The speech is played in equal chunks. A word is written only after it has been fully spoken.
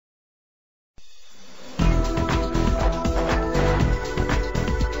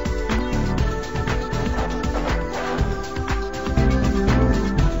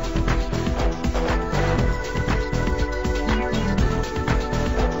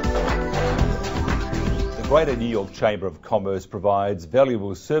Greater New York Chamber of Commerce provides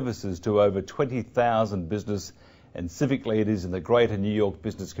valuable services to over 20,000 business and civic leaders in the Greater New York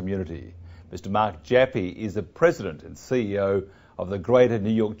business community. Mr. Mark Jaffe is the President and CEO of the Greater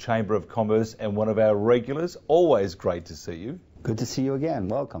New York Chamber of Commerce and one of our regulars. Always great to see you. Good to see you again.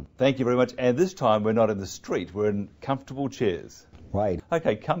 Welcome. Thank you very much. And this time we're not in the street, we're in comfortable chairs. Right.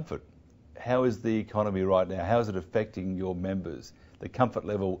 Okay, comfort. How is the economy right now? How is it affecting your members? The comfort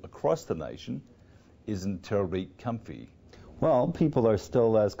level across the nation isn't terribly comfy. Well, people are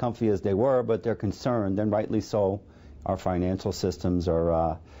still as comfy as they were, but they're concerned, and rightly so. Our financial systems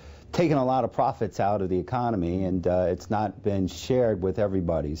are taking a lot of profits out of the economy, and it's not been shared with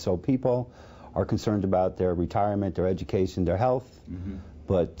everybody. So people are concerned about their retirement, their education, their health,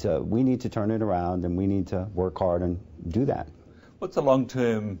 but we need to turn it around, and we need to work hard and do that. What's the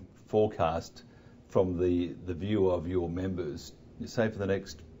long-term forecast from the view of your members, say for the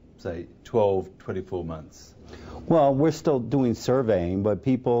next, say, 12, 24 months? Well, we're still doing surveying, but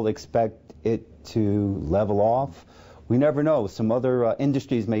people expect it to level off. We never know. Some other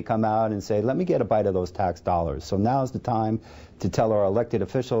industries may come out and say, let me get a bite of those tax dollars. So now's the time to tell our elected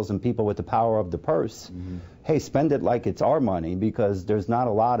officials and people with the power of the purse, hey, spend it like it's our money because there's not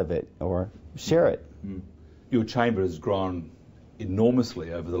a lot of it, or share it. Your chamber has grown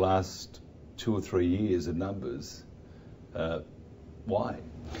enormously over the last 2 or 3 years in numbers. Why?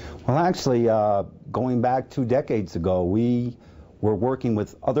 Well, actually, going back 2 decades ago, we were working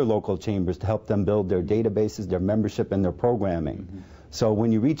with other local chambers to help them build their databases, their membership, and their programming. So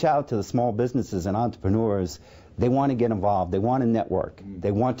when you reach out to the small businesses and entrepreneurs, they want to get involved, they want to network,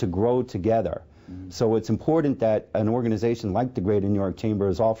 they want to grow together. So it's important that an organization like the Greater New York Chamber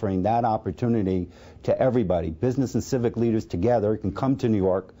is offering that opportunity to everybody. Business and civic leaders together can come to New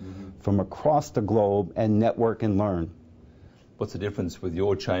York from across the globe and network and learn. What's the difference with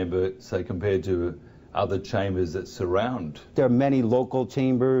your chamber, say, compared to other chambers that surround? There are many local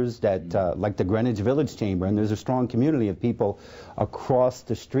chambers that, like the Greenwich Village Chamber, and there's a strong community of people across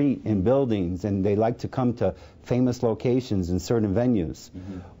the street in buildings, and they like to come to famous locations in certain venues.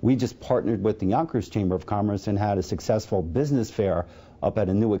 We just partnered with the Yonkers Chamber of Commerce and had a successful business fair up at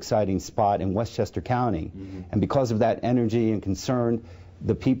a new exciting spot in Westchester County. And because of that energy and concern,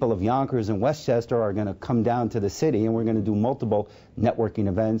 the people of Yonkers and Westchester are going to come down to the city, and we're going to do multiple networking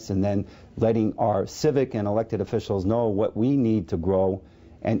events and then letting our civic and elected officials know what we need to grow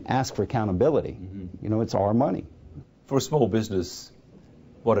and ask for accountability. You know, it's our money. For a small business,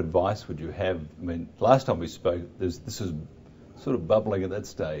 what advice would you have? I mean, last time we spoke, this was sort of bubbling at that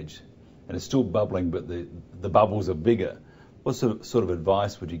stage, and it's still bubbling, but the bubbles are bigger. What sort of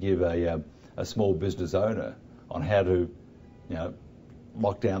advice would you give a small business owner on how to, you know,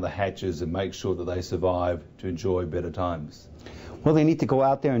 lock down the hatches and make sure that they survive to enjoy better times? Well, they need to go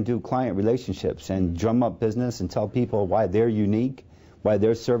out there and do client relationships and drum up business and tell people why they're unique, why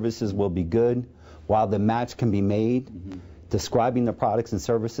their services will be good, why the match can be made, describing the products and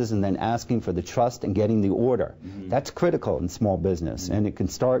services, and then asking for the trust and getting the order. That's critical in small business, and it can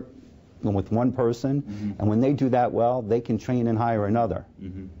start with one person, and when they do that well, they can train and hire another.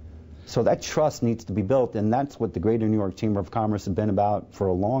 So that trust needs to be built, and that's what the Greater New York Chamber of Commerce has been about for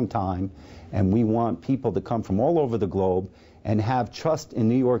a long time. And we want people to come from all over the globe and have trust in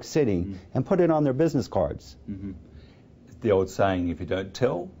New York City and put it on their business cards. The old saying, if you don't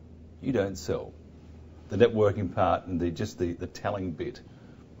tell, you don't sell. The networking part and the telling bit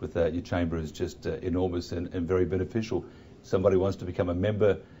with your chamber is just enormous and very beneficial. Somebody wants to become a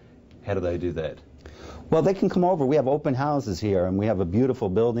member, how do they do that? Well, they can come over. We have open houses here, and we have a beautiful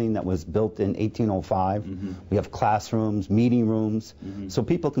building that was built in 1805. We have classrooms, meeting rooms, so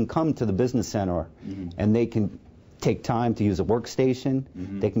people can come to the business center, and they can take time to use a workstation.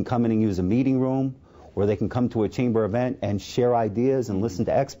 They can come in and use a meeting room, or they can come to a chamber event and share ideas and listen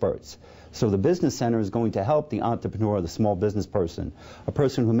to experts. So the business center is going to help the entrepreneur, the small business person, a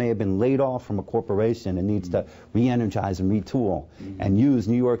person who may have been laid off from a corporation and needs to re-energize and retool and use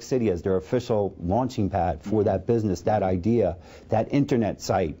New York City as their official launching pad for that business, that idea, that internet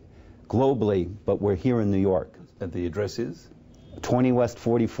site globally, but we're here in New York. And the address is? 20 West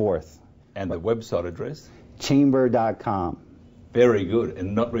 44th. And the website address? Chamber.com. Very good,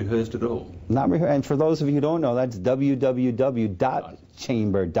 and not rehearsed at all. Not rehearsed, and for those of you who don't know, that's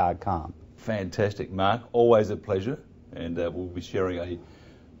www.chamber.com. Fantastic, Mark. Always a pleasure, and we'll be sharing a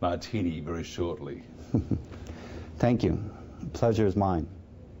martini very shortly. Thank you. The pleasure is mine.